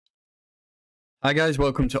Hi guys,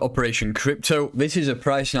 welcome to Operation Crypto. This is a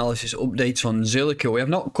price analysis update on Zilliqa. We have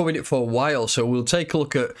not covered it for a while, so we'll take a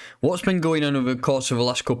look at what's been going on over the course of the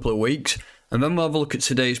last couple of weeks, and then we'll have a look at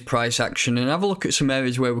today's price action and have a look at some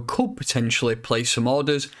areas where we could potentially place some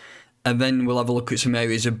orders, and then we'll have a look at some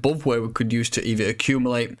areas above where we could use to either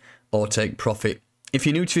accumulate or take profit. If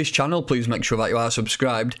you're new to this channel, please make sure that you are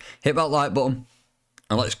subscribed, hit that like button,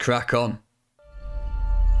 and let's crack on.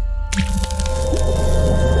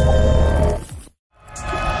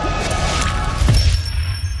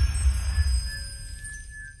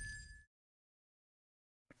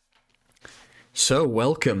 So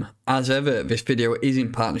welcome. As ever, this video is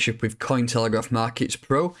in partnership with Cointelegraph Markets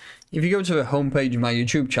Pro. If you go to the homepage of my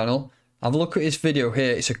YouTube channel, have a look at this video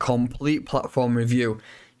here. It's a complete platform review.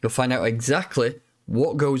 You'll find out exactly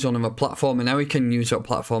what goes on the platform and how you can use that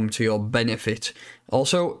platform to your benefit.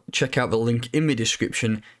 Also, check out the link in the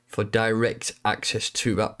description for direct access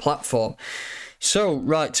to that platform. So,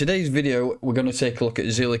 right, today's video, we're going to take a look at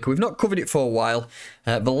Zilliqa. We've not covered it for a while.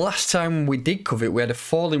 The last time we did cover it, we had a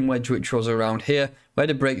falling wedge, which was around here. We had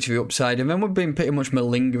a break to the upside, and then we've been pretty much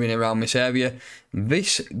malingering around this area.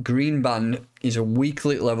 This green band is a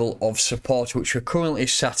weekly level of support, which we're currently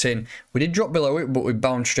sat in. We did drop below it, but we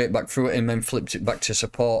bounced straight back through it and then flipped it back to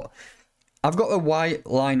support. I've got a white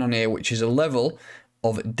line on here, which is a level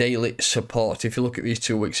of daily support. If you look at these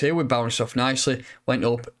 2 weeks here, we bounced off nicely, went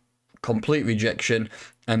up, complete rejection,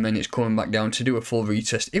 and then it's coming back down to do a full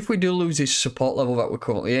retest. If we do lose this support level that we're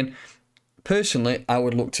currently in, personally, I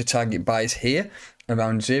would look to target buys here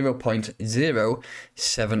around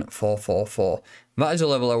 0.07444. That is a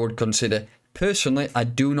level I would consider. Personally, I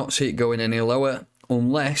do not see it going any lower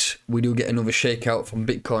unless we do get another shakeout from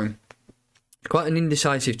Bitcoin. Quite an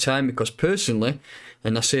indecisive time because personally,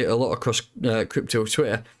 and I see it a lot across crypto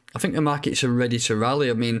Twitter, I think the markets are ready to rally.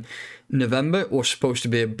 I mean, November was supposed to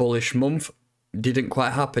be a bullish month. Didn't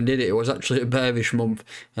quite happen, did it? It was actually a bearish month.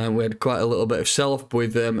 And we had quite a little bit of sell-off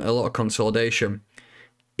with a lot of consolidation.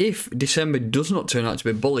 If December does not turn out to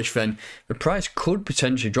be bullish, then the price could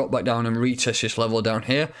potentially drop back down and retest this level down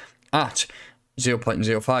here at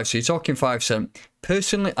 0.05. So you're talking 5 cents.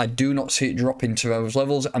 Personally, I do not see it dropping to those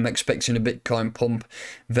levels. I'm expecting a Bitcoin pump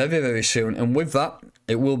very, very soon. And with that,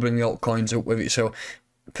 it will bring the altcoins up with it. So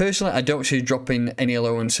personally, I don't see it dropping any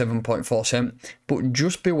lower than 7.4 cents, but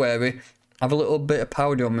just be wary. Have a little bit of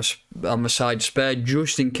powder on the side spare,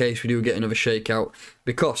 just in case we do get another shakeout,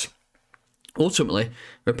 because ultimately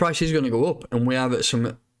the price is going to go up, and we have at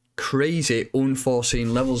some crazy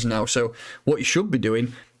unforeseen levels now. So what you should be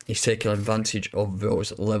doing is taking advantage of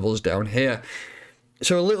those levels down here.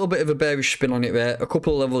 So a little bit of a bearish spin on it there, a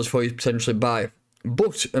couple of levels for you to potentially buy,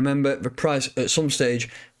 but remember the price at some stage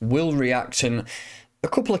will react. And a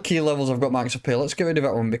couple of key levels I've got marked up here. Let's get rid of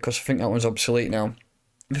that one because I think that one's obsolete now.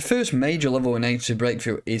 The first major level we need to break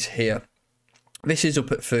through is here. This is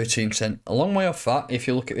up at 13 cents. A long way off that, if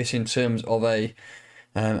you look at this in terms of a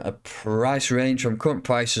price range from current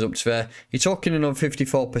prices up to there, you're talking another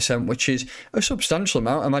 54%, which is a substantial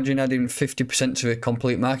amount. Imagine adding 50% to the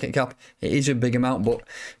complete market cap. It is a big amount, but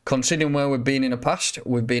considering where we've been in the past,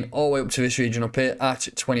 we've been all the way up to this region up here at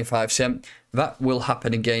 25 cents. That will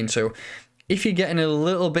happen again. So if you're getting a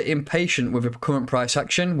little bit impatient with the current price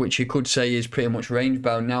action, which you could say is pretty much range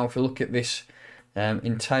bound now, if you look at this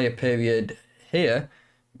entire period here,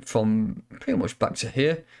 from pretty much back to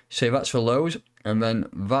here, say that's the lows, and then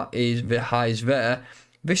that is the highs there.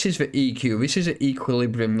 This is the EQ, this is the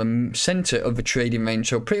equilibrium, the center of the trading range.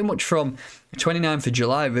 So pretty much from 29th of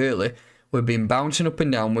July, really, we've been bouncing up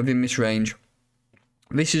and down within this range.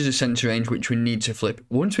 This is the center range which we need to flip.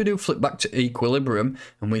 Once we do flip back to equilibrium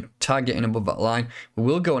and we're targeting above that line, we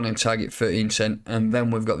will go on and target 13 cents, and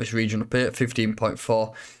then we've got this region up here at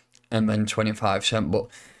 15.4 and then 25 cents. But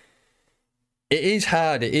it is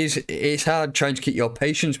hard. It's hard trying to keep your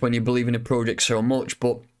patience when you believe in a project so much,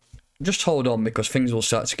 but just hold on because things will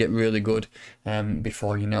start to get really good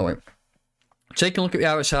before you know it. Taking a look at the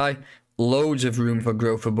RSI, loads of room for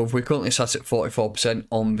growth above. We're currently sat at 44%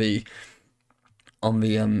 on the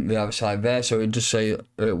other side there, so it just say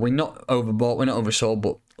we're not overbought, we're not oversold,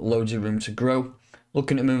 but loads of room to grow.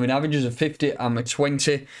 Looking at moving averages of 50 and a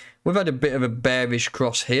 20, we've had a bit of a bearish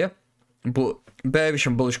cross here, but bearish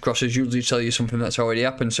and bullish crosses usually tell you something that's already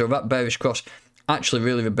happened. So that bearish cross, actually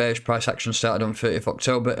really the bearish price action started on 30th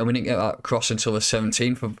October, and we didn't get that cross until the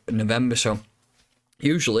 17th of November. So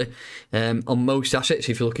usually on most assets,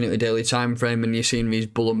 if you're looking at the daily time frame and you're seeing these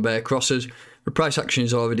bull and bear crosses, the price action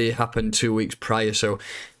has already happened 2 weeks prior, so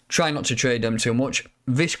try not to trade them too much.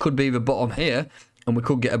 This could be the bottom here, and we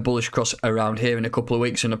could get a bullish cross around here in a couple of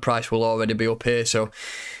weeks and the price will already be up here, so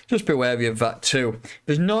just be wary of that too.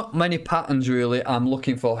 There's not many patterns really I'm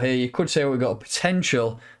looking for here. You could say we've got a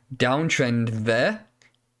potential downtrend there.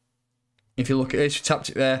 If you look at this, tapped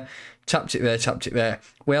it there, tapped it there, tapped it there.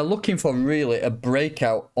 We are looking for really a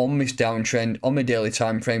breakout on this downtrend on the daily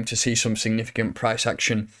time frame to see some significant price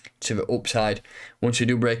action to the upside. Once you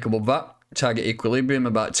do break above that, target equilibrium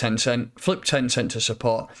about 10 cent, flip 10 cent to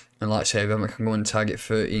support, and like I say, then we can go and target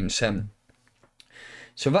 13 cent.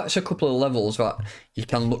 So that's a couple of levels that you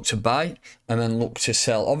can look to buy and then look to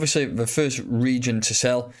sell. Obviously, the first region to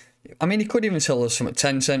sell, I mean, you could even sell us some at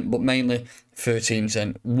 10 cent, but mainly 13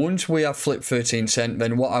 cent. Once we have flipped 13 cent,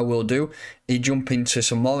 then what I will do is jump into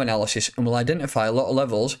some more analysis and we'll identify a lot of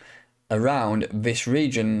levels around this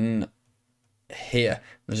region here.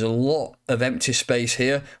 There's a lot of empty space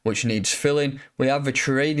here which needs filling. We have the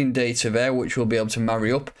trading data there which we'll be able to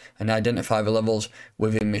marry up and identify the levels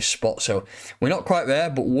within this spot. So we're not quite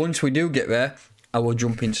there, but once we do get there, I will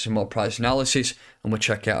jump into some more price analysis and we'll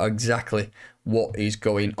check out exactly what is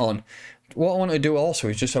going on. What I want to do also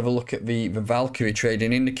is just have a look at the Valkyrie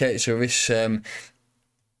trading indicator. So this,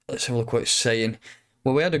 let's have a look what it's saying.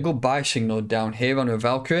 Well, we had a good buy signal down here on a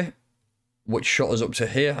Valkyrie, which shot us up to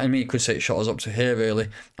here. I mean, you could say it shot us up to here, really.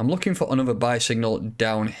 I'm looking for another buy signal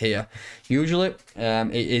down here. Usually,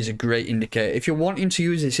 it is a great indicator. If you're wanting to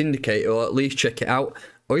use this indicator, or at least check it out,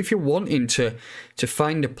 or if you're wanting to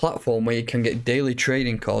find a platform where you can get daily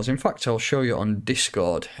trading calls, in fact, I'll show you on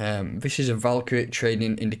Discord. This is a Valkyrie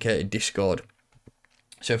trading indicator Discord.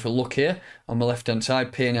 So if we look here, on the left-hand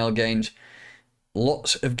side, P&L gains,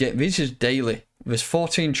 lots of this is daily. There's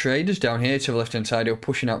 14 traders down here to the left hand side who are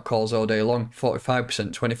pushing out calls all day long.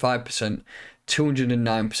 45%, 25%, 209%,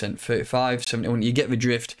 35%, 71%. You get the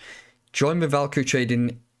drift. Join the Valkyrie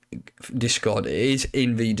Trading Discord. It is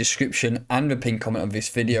in the description and the pinned comment of this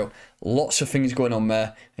video. Lots of things going on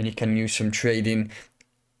there, and you can use some trading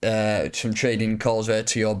calls there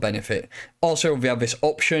to your benefit. Also, we have this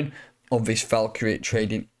option of this Valkyrie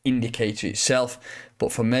Trading Indicator itself.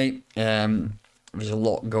 But for me, there's a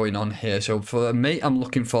lot going on here. So for me, I'm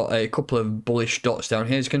looking for a couple of bullish dots down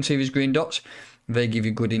here. As you can see, these green dots, they give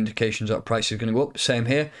you good indications that price is going to go up. Same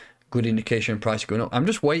here, good indication of price going up. I'm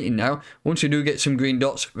just waiting now. Once you do get some green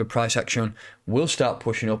dots, the price action will start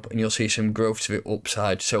pushing up and you'll see some growth to the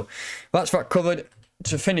upside. So that's that covered.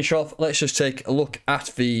 To finish off, let's just take a look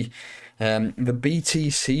at the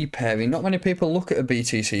BTC pairing. Not many people look at a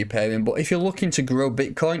BTC pairing, but if you're looking to grow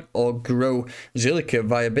Bitcoin or grow Zilliqa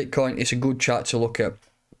via Bitcoin, it's a good chart to look at.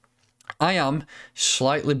 I am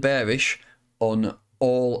slightly bearish on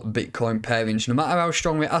all Bitcoin pairings. No matter how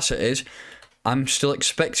strong the asset is, I'm still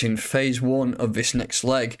expecting phase one of this next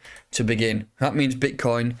leg to begin. That means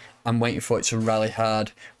Bitcoin, I'm waiting for it to rally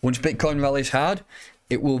hard. Once Bitcoin rallies hard,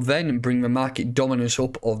 it will then bring the market dominance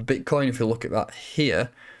up of Bitcoin. If you look at that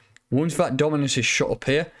here, once that dominance is shot up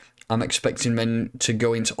here, I'm expecting then to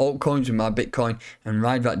go into altcoins with my Bitcoin and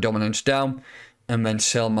ride that dominance down and then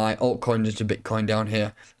sell my altcoins into Bitcoin down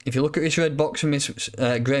here. If you look at this red box and this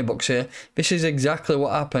grey box here, this is exactly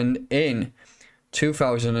what happened in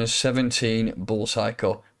 2017 bull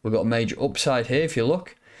cycle. We've got a major upside here, if you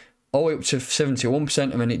look, all the way up to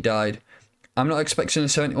 71% and then it died. I'm not expecting a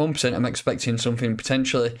 71%, I'm expecting something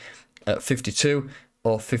potentially at 52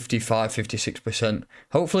 or 55, 56%.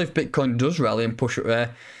 Hopefully if Bitcoin does rally and push up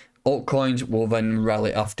there, altcoins will then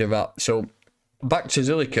rally after that. So back to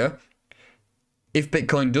Zilliqa, if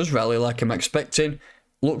Bitcoin does rally like I'm expecting,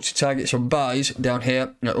 look to target some buys down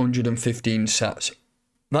here at 115 sats.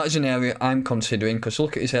 That is an area I'm considering, because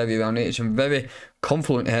look at this area around here, it's a very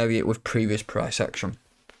confluent area with previous price action.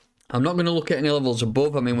 I'm not going to look at any levels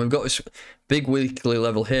above. I mean, we've got this big weekly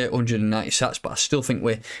level here, 190 sats, but I still think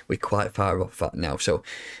we're quite far off that now. So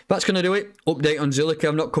that's going to do it. Update on Zilliqa.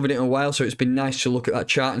 I've not covered it in a while, so it's been nice to look at that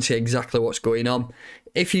chart and see exactly what's going on.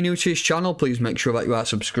 If you're new to this channel, please make sure that you are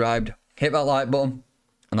subscribed. Hit that like button,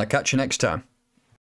 and I'll catch you next time.